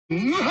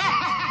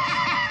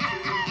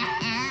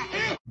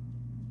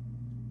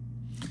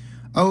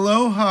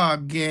Aloha,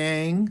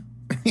 gang.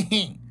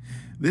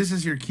 This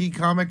is your key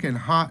comic and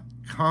hot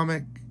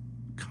comic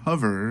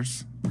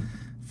covers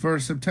for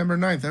September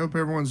 9th. I hope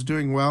everyone's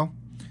doing well.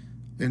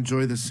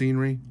 Enjoy the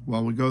scenery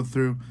while we go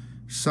through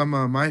some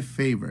of my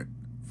favorite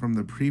from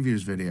the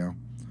previous video.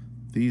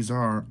 These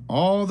are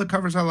all the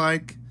covers I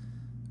like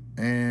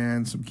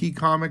and some key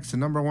comics and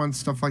number one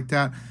stuff like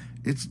that.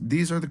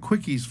 These are the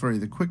quickies for you,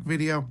 the quick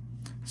video.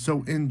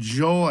 So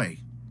enjoy.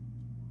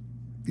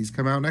 These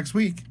come out next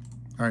week.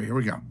 All right, here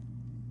we go.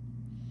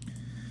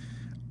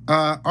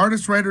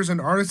 Artists, Writers, and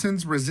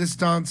Artisans,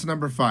 Resistance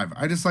number 5.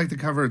 I just like the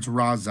cover. It's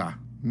Raza.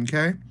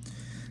 Okay?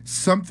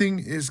 Something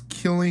is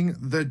Killing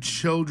the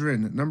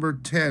Children. Number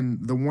 10,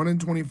 the 1 in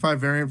 25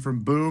 variant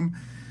from Boom.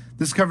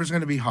 This cover is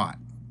going to be hot.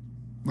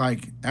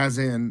 Like, as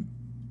in,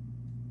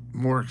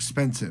 more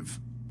expensive.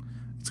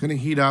 It's going to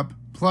heat up.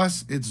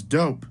 Plus, it's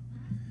dope.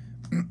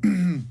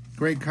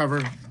 Great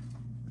cover.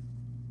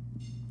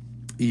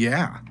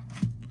 Yeah.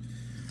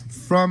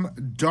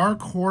 From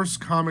Dark Horse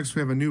Comics,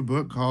 we have a new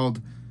book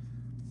called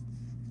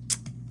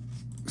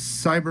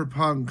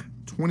Cyberpunk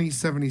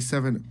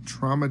 2077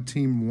 Trauma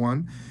Team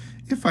 1.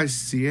 If I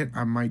see it,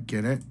 I might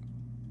get it.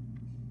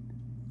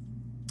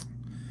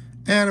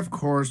 And of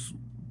course,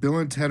 Bill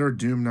and Ted Are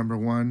Doomed number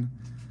 1.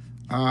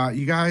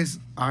 You guys,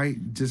 I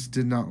just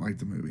did not like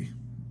the movie.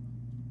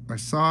 I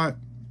saw it,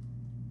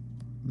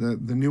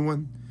 the new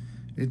one.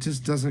 It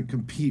just doesn't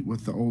compete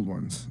with the old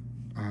ones.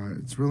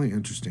 It's really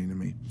interesting to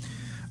me.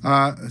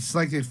 It's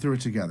like they threw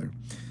it together.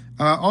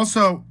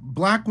 Also,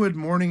 Blackwood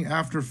Morning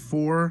After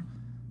 4.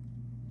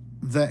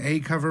 The A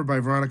cover by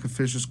Veronica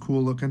Fish is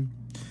cool looking.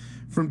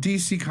 From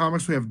DC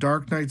Comics, we have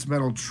Dark Knight's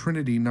Metal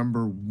Trinity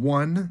number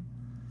 1.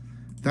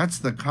 That's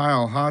the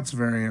Kyle Hotz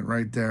variant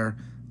right there.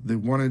 The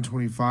 1 in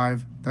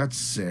 25. That's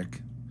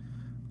sick.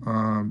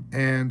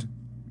 And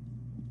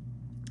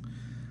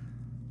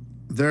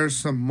there's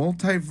some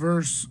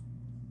multiverse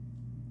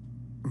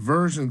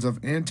versions of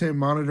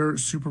Anti-Monitor,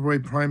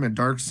 Superboy Prime, and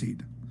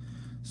Darkseid.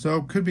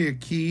 So, could be a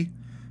key.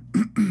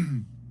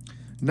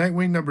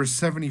 Nightwing number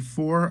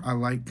 74. I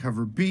like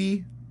cover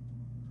B.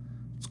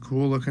 It's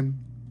cool looking.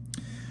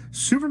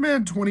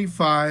 Superman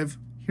 25.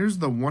 Here's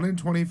the 1 in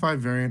 25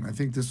 variant. I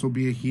think this will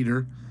be a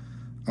heater.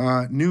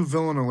 New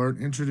villain alert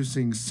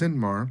introducing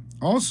Sinmar.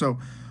 Also,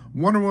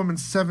 Wonder Woman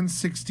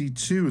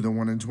 762, the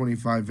 1 in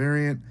 25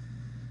 variant.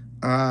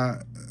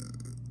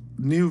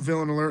 New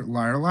villain alert,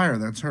 Liar Liar.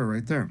 That's her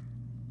right there.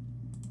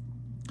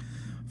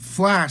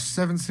 Flash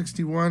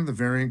 761, the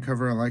variant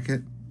cover. I like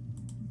it.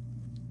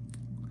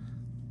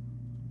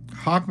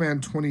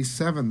 Hawkman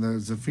 27, the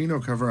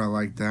Zafino cover. I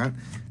like that.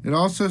 It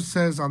also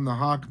says on the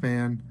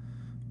Hawkman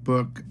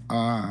book,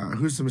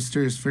 who's the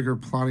mysterious figure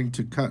plotting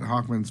to cut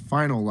Hawkman's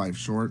final life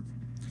short.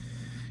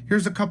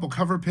 Here's a couple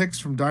cover picks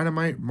from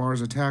Dynamite.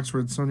 Mars Attacks,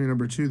 Red Sonja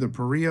number 2, the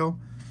Perio,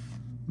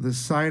 the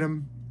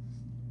Sidem.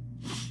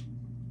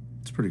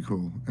 It's pretty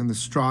cool. And the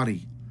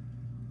Strati.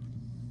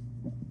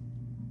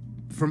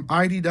 From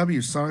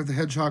IDW, Sonic the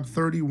Hedgehog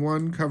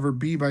 31, cover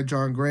B by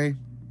John Gray.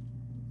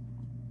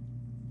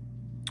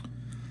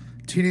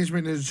 Teenage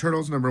Mutant Ninja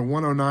Turtles number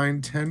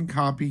 109, 10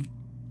 copy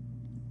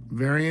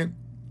variant.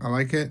 I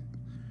like it.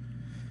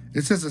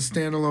 It says a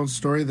standalone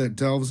story that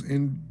delves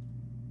in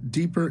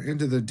deeper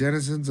into the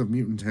denizens of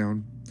Mutant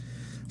Town.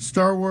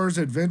 Star Wars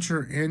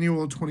Adventure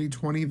Annual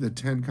 2020, the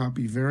 10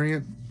 copy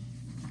variant.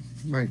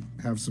 Might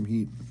have some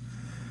heat.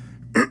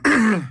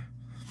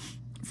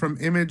 From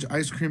Image,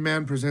 Ice Cream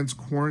Man presents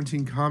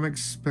Quarantine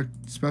Comics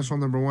special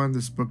number 1.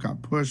 This book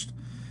got pushed.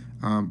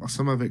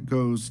 Some of it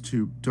goes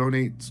to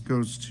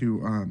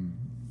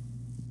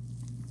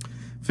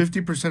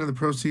 50% of the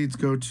proceeds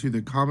go to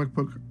the Comic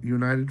Book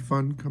United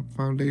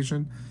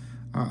Foundation.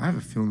 I have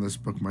a feeling this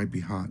book might be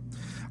hot.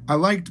 I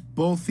liked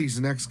both these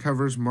next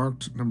covers,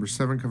 marked number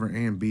 7, cover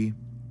A and B.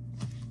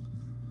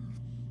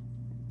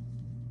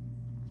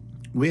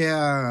 We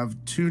have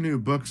 2 new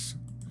books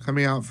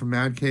coming out from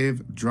Mad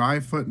Cave,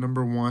 Dryfoot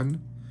number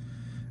 1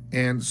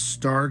 and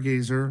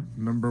Stargazer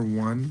number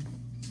 1.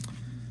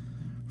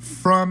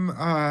 From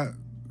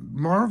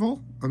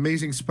Marvel,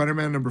 Amazing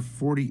Spider-Man number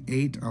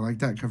 48. I like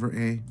that cover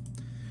A.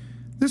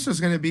 This is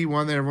going to be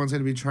one that everyone's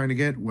going to be trying to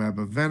get. Web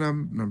of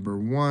Venom number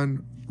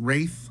 1.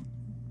 Wraith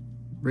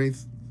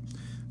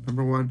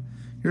number 1.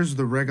 Here's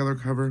the regular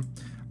cover.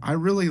 I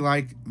really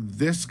like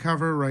this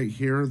cover right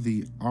here,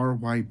 the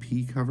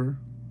RYP cover.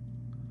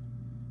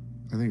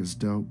 I think it's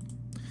dope.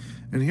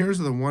 And here's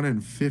the 1 in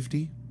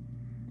 50.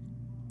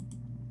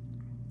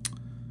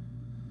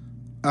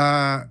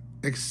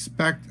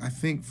 Expect, I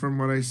think from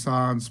what I saw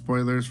on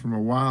spoilers from a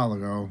while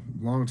ago,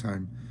 long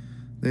time,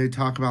 they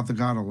talk about the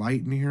God of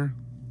Light in here.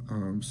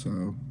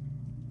 So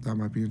that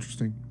might be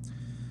interesting.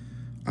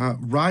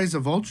 Rise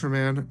of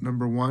Ultraman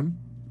number 1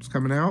 is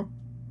coming out.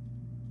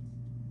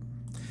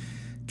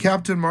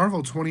 Captain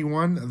Marvel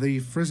 21, the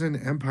Frisian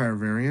Empire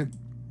variant.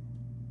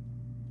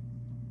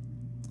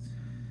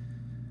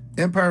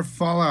 Empire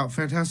Fallout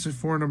Fantastic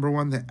Four number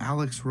 1, the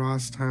Alex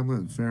Ross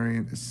Timeless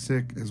variant is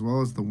sick, as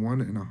well as the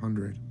 1 in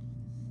 100.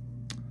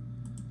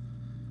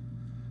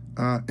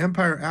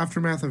 Empire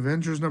Aftermath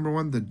Avengers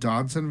 #1, the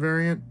Dodson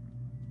variant.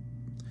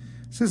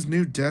 It says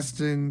new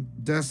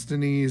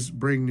destinies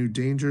bring new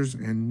dangers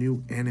and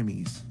new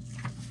enemies.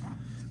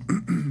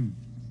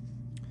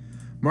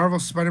 Marvel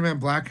Spider-Man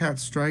Black Hat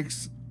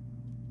Strikes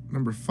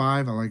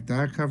 #5. I like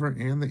that cover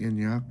and the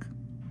Inyuk.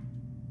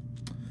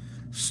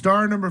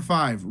 Star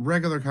 #5,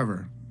 regular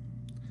cover.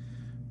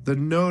 The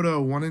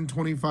Noto 1 in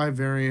 25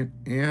 variant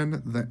and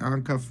the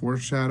Anka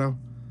Foreshadow.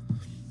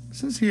 It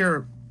says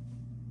here,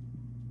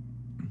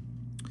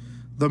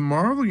 the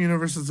Marvel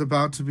Universe is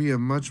about to be a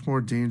much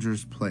more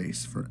dangerous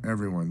place for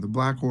everyone. The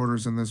Black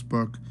Order's in this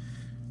book.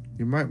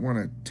 You might want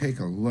to take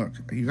a look.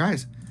 You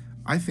guys,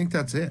 I think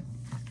that's it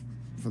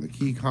for the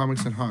key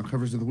comics and hot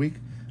covers of the week.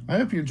 I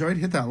hope you enjoyed.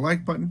 Hit that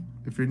like button.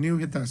 If you're new,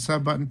 hit that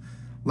sub button.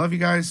 Love you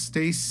guys.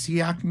 Stay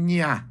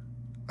siaknya.